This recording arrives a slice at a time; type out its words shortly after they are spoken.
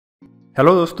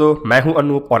Hello दोस्तों, मैं हूं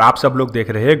अनूप और आप सब लोग देख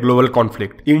रहे हैं ग्लोबल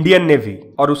कॉन्फ्लिक्ट। इंडियन नेवी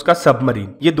और उसका सबमरीन,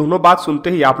 ये दोनों बात सुनते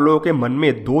ही आप लोगों के मन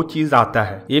में दो चीज आता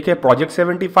है, एक है प्रोजेक्ट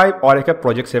 75 और एक है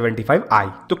प्रोजेक्ट 75 आई।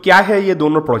 तो क्या है ये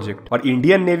दोनों प्रोजेक्ट और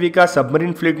इंडियन नेवी का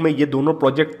सबमरीन फ्लीट में ये दोनों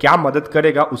प्रोजेक्ट क्या मदद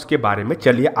करेगा उसके बारे में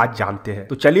चलिए आज जानते हैं।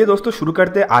 तो चलिए दोस्तों शुरू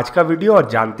करते हैं आज का वीडियो और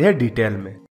जानते हैं डिटेल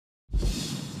में।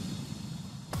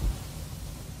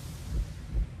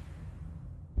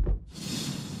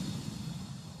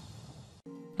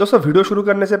 दोस्तों वीडियो शुरू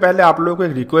करने से पहले आप लोगों को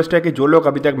एक रिक्वेस्ट है कि जो लोग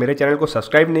अभी तक मेरे चैनल को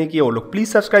सब्सक्राइब नहीं किए वो लोग प्लीज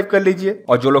सब्सक्राइब कर लीजिए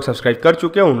और जो लोग सब्सक्राइब कर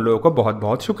चुके हैं उन लोगों को बहुत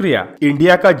बहुत शुक्रिया।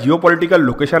 इंडिया का जियोपॉलिटिकल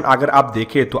लोकेशन अगर आप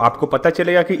देखें तो आपको पता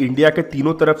चलेगा कि इंडिया के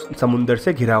तीनों तरफ समुद्र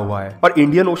से घिरा हुआ है और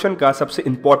इंडियन ओशन का सबसे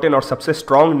इंपॉर्टेंट और सबसे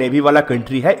स्ट्रॉन्ग नेवी वाला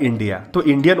कंट्री है इंडिया। तो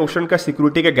इंडियन ओशन का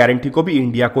सिक्योरिटी के गारंटी को भी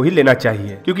इंडिया को ही लेना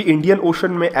चाहिए, क्योंकि इंडियन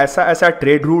ओशन में ऐसा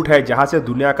ट्रेड रूट है जहाँ से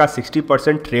दुनिया का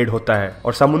 60% ट्रेड होता है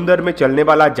और समुद्र में चलने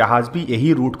वाला जहाज भी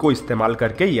यही रूट को इस्तेमाल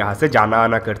करके यहाँ से जाना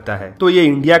आना करता है। तो ये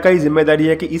इंडिया का ही जिम्मेदारी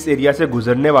है कि इस एरिया से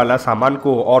गुजरने वाला सामान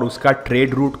को और उसका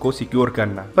ट्रेड रूट को सिक्योर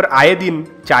करना। पर आए दिन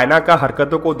चाइना का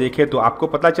हरकतों को देखे तो आपको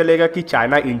पता चलेगा कि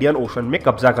चाइना इंडियन ओशन में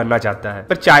कब्जा करना चाहता है,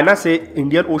 पर चाइना से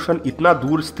इंडियन ओशन इतना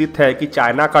दूर स्थित है कि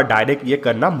चाइना का डायरेक्ट ये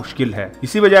करना मुश्किल है।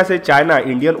 इसी वजह से चाइना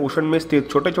इंडियन ओशन में स्थित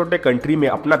छोटे छोटे कंट्री में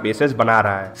अपना बेसेस बना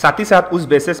रहा है, साथ ही साथ उस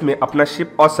बेसेस में अपना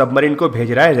शिप और सबमरीन को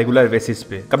भेज रहा है रेगुलर बेसिस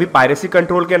पे। कभी पायरेसी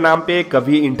कंट्रोल के नाम पे,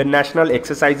 कभी इंटरनेशनल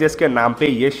एक्सरसाइजेस के नाम पे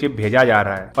ये शिप भेजा जा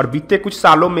रहा है और बीते कुछ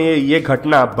सालों में ये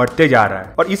घटना बढ़ते जा रहा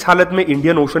है। और इस हालत में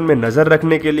इंडियन ओशन में नजर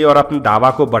रखने के लिए और अपने दावा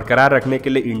को बरकरार रखने के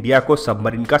लिए इंडिया को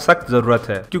सबमरीन का सख्त जरूरत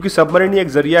है, क्योंकि सबमरीन एक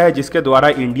जरिया है जिसके द्वारा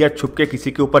इंडिया छुप के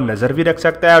किसी के ऊपर नजर भी रख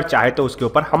सकता है और चाहे तो उसके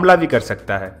ऊपर हमला भी कर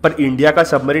सकता है। पर इंडिया का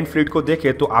सबमरीन फ्लीट को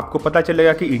देखे तो आपको पता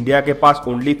चलेगा कि इंडिया के पास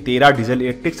ओनली 13 डीजल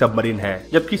इलेक्ट्रिक सबमरीन है,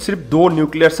 जबकि सिर्फ 2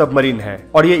 न्यूक्लियर सबमरीन है।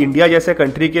 और ये इंडिया जैसे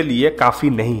कंट्री के लिए काफी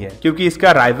नहीं है, क्योंकि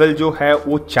इसका राइवल जो है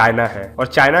वो चाइना है और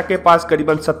चाइना के पास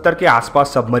करीबन 70 के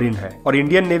आसपास सबमरीन है। और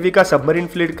इंडियन नेवी का सबमरीन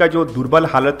फ्लीट का जो दुर्बल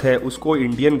हालत है उसको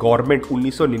इंडियन गवर्नमेंट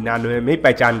 1999 में ही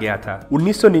पहचान गया था।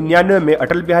 1999 में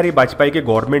अटल बिहारी वाजपेयी के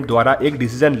गवर्नमेंट द्वारा एक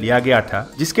डिसीजन लिया गया था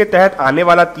जिसके तहत आने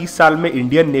वाला 30 साल में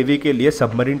इंडियन नेवी के लिए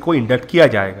सबमरीन को इंडक्ट किया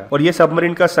जाएगा और ये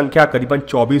सबमरीन का संख्या करीबन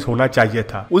 24 होना चाहिए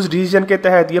था। उस डिसीजन के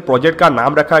तहत ये प्रोजेक्ट का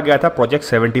नाम रखा गया था प्रोजेक्ट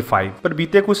 75। पर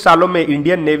बीते कुछ सालों में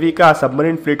इंडियन नेवी का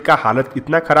सबमरीन फ्लीट का हालत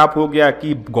इतना खराब हो गया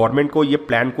कि गवर्नमेंट को ये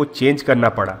प्लान को चेंज करना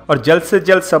पड़ा और जल्द से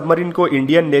जल्द सबमरीन को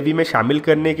इंडियन नेवी में शामिल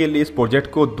करने के लिए इस प्रोजेक्ट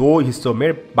को 2 हिस्सों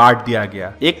में बांट दिया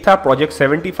गया। एक था प्रोजेक्ट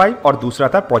 75 और दूसरा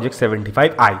था प्रोजेक्ट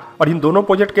 75 आई। और इन दोनों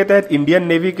प्रोजेक्ट के तहत इंडियन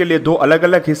नेवी के लिए 2 अलग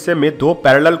अलग हिस्से में 2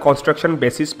 पैरेलल कंस्ट्रक्शन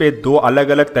बेसिस पे 2 अलग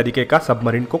अलग तरीके का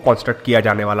सबमरीन को कंस्ट्रक्ट किया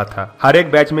जाने वाला था। हर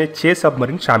एक बैच में 6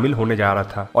 सबमरीन शामिल होने जा रहा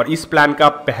था और इस प्लान का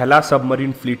पहला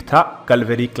सबमरीन फ्लीट था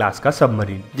कलवेरी क्लास का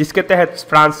सबमरीन, जिसके तहत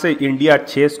फ्रांस से इंडिया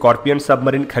 6 स्कॉर्पियन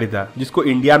सबमरीन खरीदा, जिसको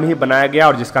इंडिया में ही बनाया गया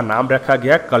और जिसका नाम रखा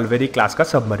गया कलवेरी क्लास का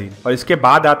सबमरीन। और इसके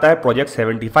बाद आता है प्रोजेक्ट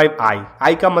 75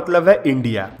 आई का मतलब है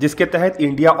इंडिया, जिसके तहत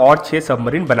इंडिया और 6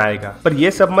 सबमरीन बनाएगा। पर यह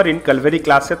सबमरीन कलवेरी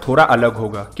क्लास से थोड़ा अलग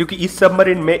होगा, क्योंकि इस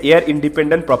सबमरीन में एयर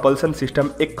इंडिपेंडेंट प्रोपल्शन सिस्टम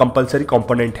एक कंपलसरी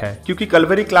कंपोनेंट है, क्योंकि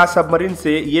कलवेरी क्लास सबमरीन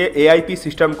से ये एआईपी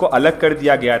सिस्टम को अलग कर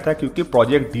दिया गया था क्योंकि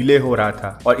प्रोजेक्ट डिले हो रहा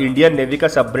था और इंडियन नेवी का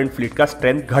सबमरीन फ्लीट का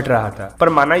स्ट्रेंथ घट रहा था। पर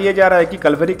माना यह जा रहा है कि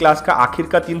कलवेरी क्लास का आखिर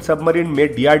का 3 सबमरीन में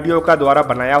डीआरडीओ का द्वारा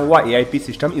बनाया हुआ एआईपी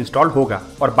सिस्टम इंस्टॉल होगा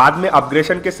और बाद में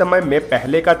अपग्रेडेशन के समय में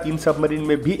पहले का 3 सबमरीन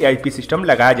में भी एआईपी सिस्टम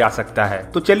लगाया जा सकता है।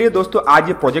 तो चलिए दोस्तों आज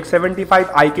ये प्रोजेक्ट 75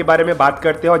 आई के बारे में बात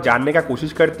करते हैं और जानने का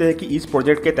कोशिश करते हैं कि इस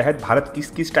प्रोजेक्ट के तहत भारत किस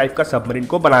किस टाइप का सबमरीन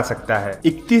को बना सकता है।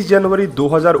 31 जनवरी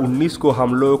 2019 को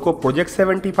हम लोगों को प्रोजेक्ट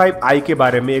 75 आई के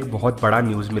बारे में एक बहुत बड़ा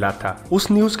न्यूज मिला था।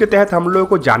 उस न्यूज के तहत हम लोगों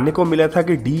को जानने को मिला था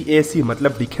कि डीएसी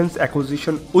मतलब डिफेंस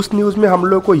एक्विजिशन, उस न्यूज में हम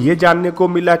लोगों को ये जानने को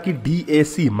मिला कि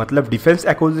डीएसी मतलब डिफेंस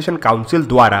एक्विजिशन काउंसिल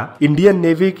द्वारा इंडियन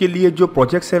नेवी के लिए जो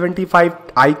प्रोजेक्ट 75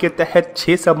 आई के तहत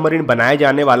 6 सबमरीन बनाए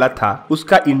जाने वाला था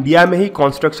उसका इंडिया में ही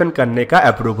कंस्ट्रक्शन करने का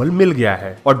अप्रूवल मिल गया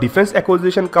है और डिफेंस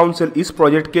एक्विजिशन काउंसिल इस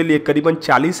प्रोजेक्ट के लिए करीबन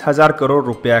 40,000 करोड़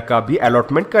रुपया का भी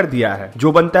अलॉटमेंट कर दिया है,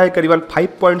 जो बनता है करीबन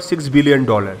 $5.6 बिलियन।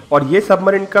 और ये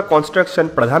सबमरीन का कंस्ट्रक्शन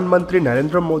प्रधानमंत्री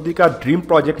नरेंद्र मोदी का dream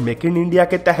project make in India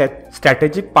के तहत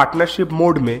स्ट्रेटेजिक पार्टनरशिप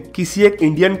मोड में किसी एक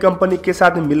इंडियन कंपनी के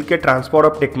साथ मिलकर ट्रांसफर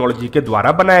ऑफ टेक्नोलॉजी के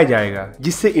द्वारा बनाया जाएगा,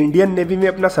 जिससे इंडियन नेवी में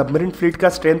अपना सबमरीन फ्लीट का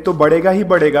स्ट्रेंथ तो बढ़ेगा ही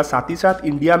बढ़ेगा, साथ ही साथ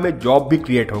इंडिया में जॉब भी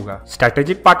क्रिएट होगा।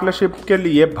 स्ट्रेटेजिक पार्टनरशिप के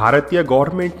लिए भारतीय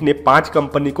गवर्नमेंट ने 5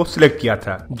 कंपनी को सिलेक्ट किया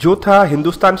था, जो था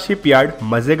Hindustan shipyard,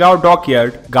 मजेगांव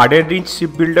dockyard, garden wrench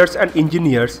ship builders and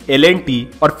engineers, L&T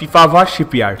और फिफावा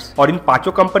शिपयार्ड्स। और इन 5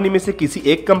 कंपनी में से किसी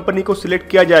एक कंपनी को सिलेक्ट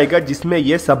किया जाएगा जिसमें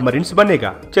ये सबमरीन्स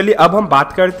बनेगा। चलिए अब हम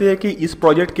बात करते हैं कि इस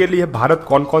प्रोजेक्ट के लिए भारत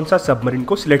कौन कौन सा सबमरीन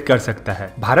को सिलेक्ट कर सकता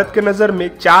है। भारत के नजर में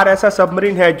 4 ऐसा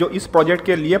सबमरीन है जो इस प्रोजेक्ट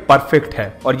के लिए परफेक्ट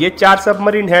है और ये 4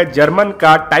 सबमरीन है जर्मन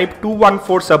का टाइप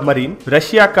 214 सब सबमरीन,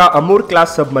 रशिया का अमूर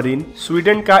क्लास सबमरीन,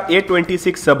 स्वीडन का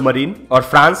A-26 सबमरीन और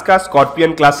फ्रांस का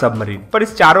स्कॉर्पियन क्लास सबमरीन। पर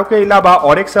इस चारों के अलावा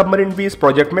और एक सबमरीन भी इस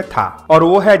प्रोजेक्ट में था और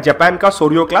वो है जापान का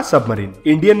Sorio class submarine.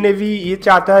 Indian navy ये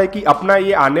चाहता है कि अपना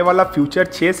ये आने वाला future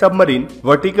 6 submarine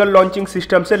vertical launching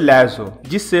system से लैस हो,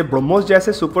 जिससे ब्रह्मोस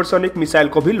जैसे सुपरसोनिक मिसाइल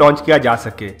को भी लॉन्च किया जा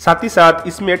सके। साथ ही साथ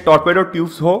इसमें टॉर्पेडो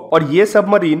ट्यूब्स हो और ये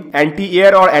सबमरीन एंटी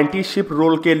एयर और एंटी शिप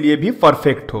रोल के लिए भी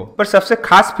परफेक्ट हो। पर सबसे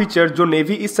खास फीचर जो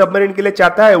नेवी इस सबमरीन के लिए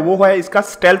चाहता है वो है इसका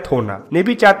स्टेल्थ होना।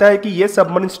 नेवी चाहता है कि ये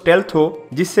सबमरीन स्टेल्थ हो,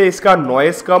 जिससे इसका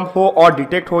नॉइस कम हो और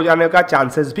डिटेक्ट हो जाने का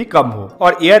चांसेस भी कम हो,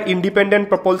 और एयर इंडिपेंडेंट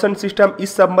propulsion सिस्टम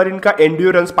इस सबमरीन का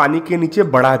एंड्योरेंस पानी के नीचे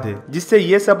बढ़ा दे, जिससे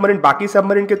ये सबमरीन बाकी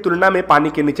सबमरीन के तुलना में पानी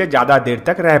के नीचे ज्यादा देर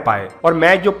तक रह पाए। और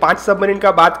मैं जो 5 सबमरीन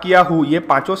का बात किया हूँ, ये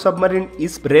पांचों सबमरीन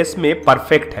इस रेस में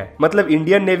परफेक्ट है। मतलब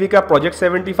इंडियन नेवी का प्रोजेक्ट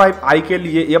 75I के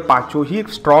लिए ये पांचों ही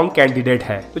स्ट्रॉन्ग कैंडिडेट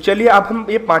है। तो चलिए अब हम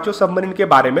ये पांचों सबमरीन के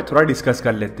बारे में थोड़ा डिस्कस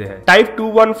कर लेते हैं। टाइप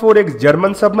 214 एक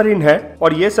जर्मन सबमरीन है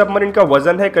और ये सबमरीन का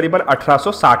वजन है करीबन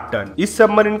 1860 टन। इस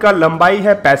सबमरीन का लंबाई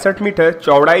है 65 मीटर,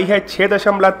 चौड़ाई है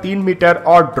 6.3 मीटर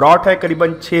और ड्रॉट है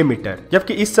करीबन 6 मीटर,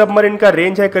 जबकि इस सबमरीन का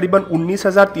रेंज है करीबन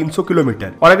 19,300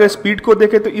 किलोमीटर। और अगर स्पीड को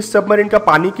देखें तो इस सबमरीन का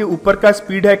पानी के ऊपर का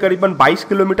स्पीड है करीबन 22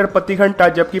 किलोमीटर प्रति घंटा,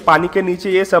 जबकि पानी के नीचे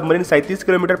ये सबमरीन 37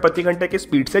 किलोमीटर प्रति घंटे की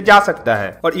स्पीड से जा सकता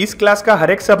है। और इस क्लास का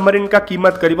हर एक सबमरीन का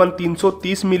कीमत करीबन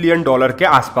 $330 मिलियन के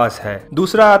आसपास है।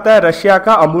 दूसरा आता है रशिया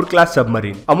का अमूर क्लास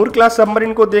सबमरीन। अमूर क्लास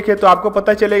सबमरीन को देखें तो आपको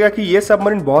पता चलेगा कि ये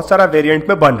सबमरीन बहुत सारा वेरिएंट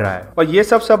में बन रहा है और ये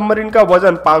सब सबमरीन का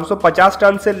वजन 550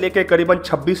 टन से लेकर करीबन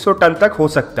 2600 टन तक हो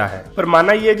सकता है। पर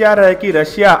माना यह जा रहा है कि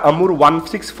रशिया अमूर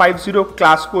 1650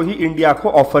 क्लास को ही इंडिया को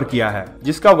ऑफर किया है,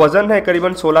 जिसका वजन है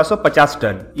करीबन 1650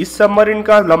 टन। इस सबमरीन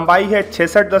का लंबाई है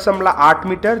 66.8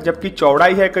 मीटर, जबकि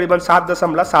चौड़ाई है करीबन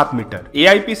 7.7 मीटर।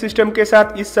 AIP सिस्टम के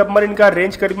साथ इस सबमरीन का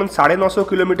रेंज करीबन 950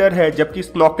 किलोमीटर है, जबकि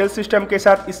स्नॉकेल सिस्टम के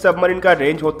साथ इस सबमरीन का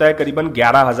रेंज होता है करीबन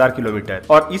 11,000 किलोमीटर।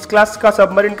 और इस क्लास का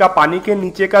सबमरीन का पानी के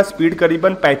नीचे का स्पीड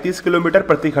करीबन 35 किलोमीटर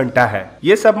प्रति घंटा है।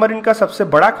 ये सबमरीन का सबसे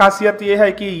बड़ा खासियत ये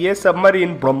है कि ये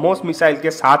सबमरीन ब्रह्मोस मिसाइल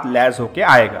के साथ लैस होके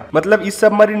आएगा। मतलब इस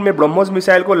सबमरीन में ब्रह्मोस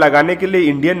मिसाइल को लगाने के लिए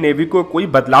इंडियन नेवी को कोई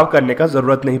बदलाव करने का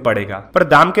जरूरत नहीं पड़ेगा। पर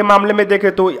दाम के मामले में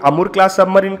देखें तो अमूर क्लास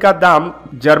सबमरीन का दाम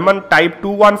जर्मन टाइप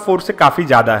 214 से काफी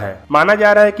ज्यादा है। माना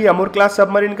जा रहा है कि अमूर क्लास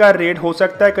सबमरीन का रेट हो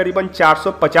सकता है करीबन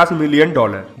 $450 मिलियन,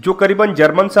 जो करीबन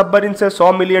जर्मन सबमरीन से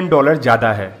 $100 मिलियन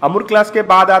ज्यादा है। अमूर क्लास के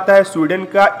बाद आता है स्वीडन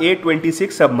का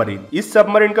A-26 सबमरीन। इस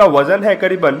सबमरीन का वजन है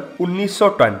करीबन 1900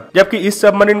 टन, जबकि इस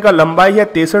सबमरीन का लंबाई है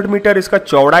 63 मीटर, इसका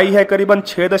चौड़ाई है करीबन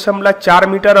 6.4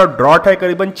 मीटर और ड्रॉट है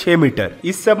करीबन 6 मीटर।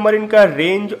 इस सबमरीन का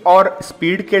रेंज और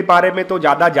स्पीड के बारे में तो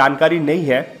ज्यादा जानकारी नहीं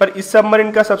है, पर इस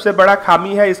सबमरीन का सबसे बड़ा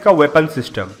खामी है इसका वेपन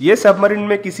सिस्टम। ये सबमरीन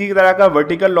में किसी तरह का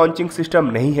वर्टिकल लॉन्चिंग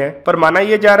सिस्टम नहीं है, पर माना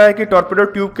यह जा रहा है कि टॉर्पेडो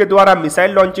ट्यूब के द्वारा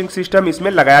मिसाइल लॉन्चिंग सिस्टम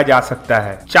इसमें लगाया जा सकता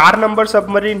है। 4 नंबर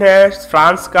सबमरीन है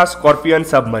फ्रांस का स्कॉर्पियन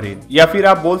सबमरीन, या फिर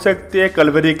आप बोल सकते हैं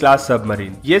कलवरी क्लास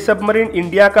सबमरीन। ये सबमरीन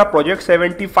इंडिया का प्रोजेक्ट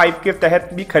 75 के तहत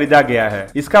भी खरीदा गया है।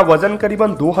 इसका वजन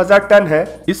करीबन 2000 टन है।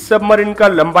 इस सबमरीन का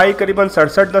लंबाई करीबन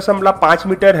 67.5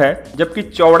 मीटर है, जबकि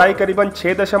चौड़ाई करीबन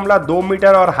 6.2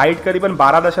 मीटर और हाइट करीबन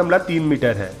 12.3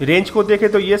 मीटर है। रेंज को देखें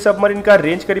तो ये सबमरीन का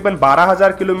रेंज करीबन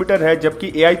 12,000 किलोमीटर है,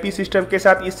 जबकि AIP सिस्टम के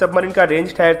साथ इस सबमरीन का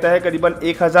रेंज ठहरता है करीबन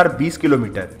 1020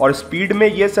 किलोमीटर। और स्पीड में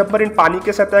ये सबमरीन पानी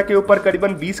के सतह के ऊपर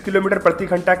करीबन 20 किलोमीटर प्रति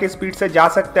घंटा की स्पीड से जा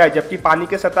सकता है, जबकि पानी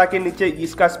के सतह के नीचे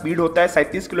इसका स्पीड होता है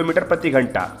 37 किलोमीटर प्रति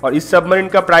घंटा। और इस सबमरीन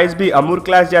का प्राइस भी अमूर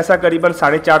क्लास जैसा करीबन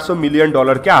 $450 मिलियन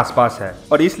के आसपास है।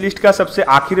 और इस लिस्ट का सबसे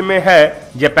आखिर में है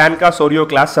जापान का सोरियो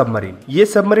क्लास सबमरीन। ये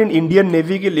सबमरीन इंडियन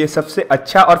नेवी के लिए सबसे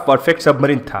अच्छा और परफेक्ट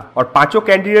सबमरीन था और पांचों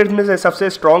कैंडिडेट में से सबसे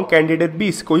स्ट्रॉन्ग कैंडिडेट भी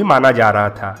इसको ही माना जा रहा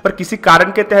था। पर किसी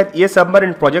कारण के तहत ये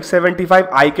सबमरीन प्रोजेक्ट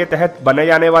 75I के तहत बने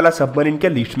जाने वाला सबमरीन के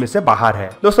लिस्ट में से बाहर है।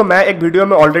 दोस्तों मैं एक वीडियो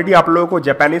में ऑलरेडी आप लोगों को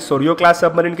जापानीज सोरियो क्लास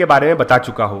सबमरीन के बारे में बता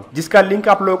चुका हूँ, जिसका लिंक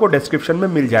आप लोगों को डिस्क्रिप्शन में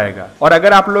मिल जाएगा। और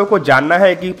अगर आप लोगों को जानना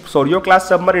है कि Sorio class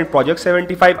submarine project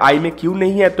 75I में क्यों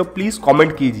नहीं है तो प्लीज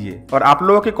कमेंट कीजिए, और आप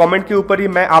लोगों के कमेंट के ऊपर ही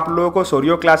मैं आप लोगों को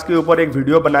सोरियो क्लास के ऊपर एक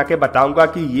वीडियो बना के बताऊंगा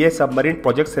कि ये सबमरीन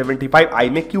प्रोजेक्ट 75I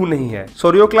में क्यों नहीं है।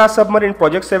 सोरियो क्लास सबमरीन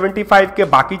प्रोजेक्ट 75 के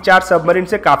बाकी 4 सबमरीन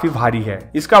से काफी भारी है।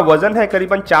 इसका वजन है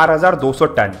करीबन 4200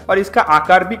 टन और इसका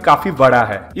आकार भी काफी बड़ा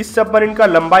है। इस सबमरीन का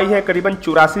लंबाई है करीबन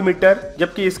 84 मीटर,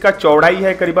 जबकि इसका चौड़ाई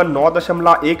है करीबन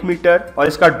 9.1 मीटर और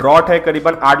इसका ड्रॉट है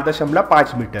करीबन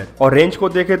 8.5 मीटर। और रेंज को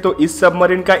देखें तो इस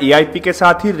सबमरीन का AIP के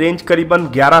साथ ही रेंज करीबन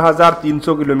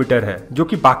 11,300 किलोमीटर है, जो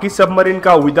कि बाकी सबमरीन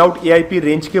का विदाउट AIP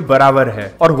रेंज के बराबर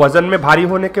है। और वजन में भारी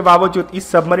होने के बावजूद इस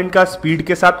सबमरीन का स्पीड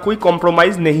के साथ कोई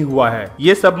कॉम्प्रोमाइज नहीं हुआ है।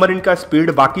 ये सबमरीन का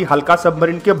स्पीड बाकी हल्का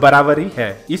सबमरीन के बराबर ही है।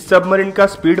 इस सबमरीन का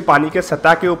स्पीड पानी के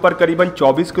सतह के ऊपर करीबन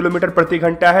 24 किलोमीटर प्रति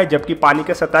घंटा है, जबकि पानी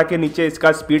के सतह के नीचे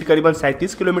इसका स्पीड करीबन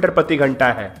 37 किलोमीटर प्रति घंटा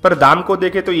है। पर दाम को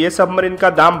देखें देखें तो ये सबमरीन का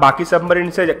दाम बाकी सबमरीन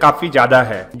से काफी ज्यादा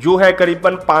है, जो है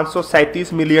करीबन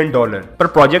 $537 मिलियन। पर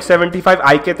प्रोजेक्ट 75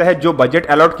 आई के तहत जो बजट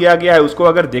अलॉट किया गया है उसको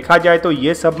अगर देखा जाए तो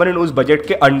ये सबमरीन उस बजट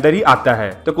के अंदर ही आता है।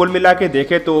 तो कुल मिला के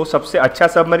देखे तो सबसे अच्छा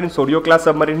सबमरीन सोरियो क्लास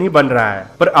सबमरीन ही बन रहा है।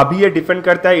 पर अभी ये डिपेंड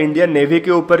करता है इंडियन नेवी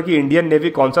के ऊपर कि इंडियन नेवी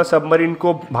कौन सा सबमरीन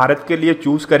को भारत के लिए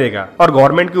चूज करेगा, और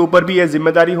गवर्नमेंट के ऊपर भी ये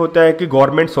जिम्मेदारी होता है कि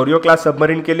गवर्नमेंट सोरियो क्लास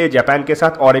सबमरीन के लिए जापान के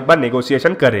साथ और एक बार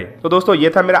नेगोशिएशन करे। तो दोस्तों ये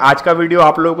था मेरा आज का वीडियो।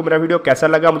 आप लोगों को मेरा वीडियो कैसा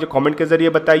लगा मुझे कमेंट के जरिए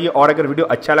बताइए, और अगर वीडियो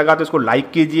अच्छा लगा तो इसको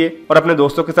लाइक कीजिए और अपने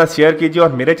दोस्तों के साथ शेयर कीजिए,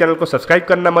 और मेरे चैनल को सब्सक्राइब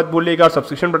करना मत भूलिएगा, और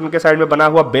सब्सक्रिप्शन बटन के साइड में बना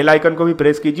हुआ बेल आइकन को भी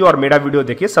प्रेस कीजिए और मेरा वीडियो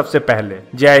देखिए सबसे पहले।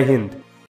 जय हिंद।